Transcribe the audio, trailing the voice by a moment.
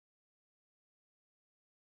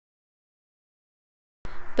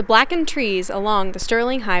The blackened trees along the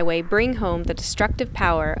Sterling Highway bring home the destructive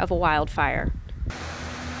power of a wildfire.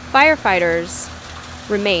 Firefighters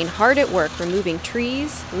remain hard at work removing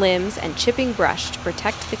trees, limbs, and chipping brush to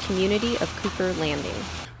protect the community of Cooper Landing.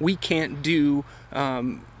 We can't do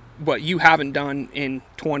what you haven't done in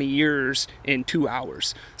 20 years in 2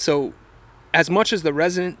 hours. So as much as the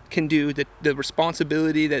resident can do, the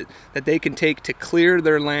responsibility that they can take to clear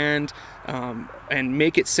their land and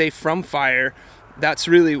make it safe from fire, that's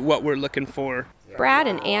really what we're looking for. Brad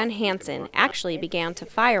and Ann Hansen actually began to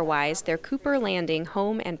firewise their Cooper Landing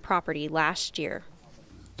home and property last year.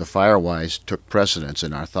 The firewise took precedence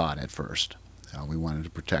in our thought at first. We wanted to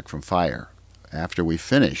protect from fire. After we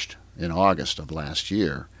finished in August of last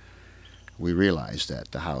year, we realized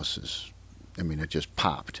that the house it just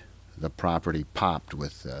popped. The property popped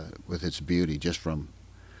with its beauty just from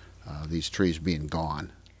these trees being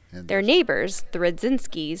gone. And their neighbors, the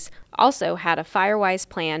Radzinskis, also had a firewise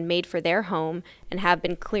plan made for their home and have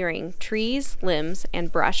been clearing trees, limbs,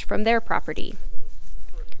 and brush from their property.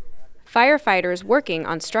 Firefighters working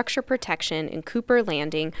on structure protection in Cooper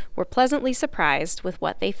Landing were pleasantly surprised with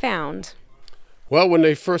what they found. Well, when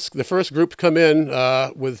the first group come in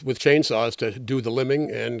with chainsaws to do the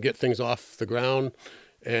limbing and get things off the ground,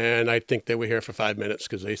 and I think they were here for 5 minutes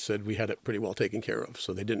because they said we had it pretty well taken care of,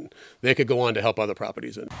 so they could go on to help other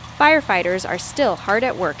properties in. Firefighters are still hard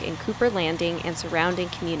at work in Cooper Landing and surrounding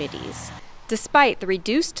communities. Despite the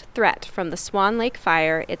reduced threat from the Swan Lake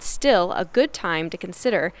Fire, it's still a good time to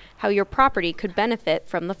consider how your property could benefit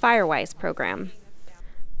from the Firewise program.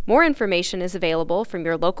 More information is available from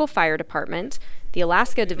your local fire department, the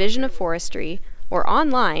Alaska Division of Forestry, or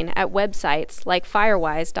online at websites like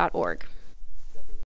firewise.org.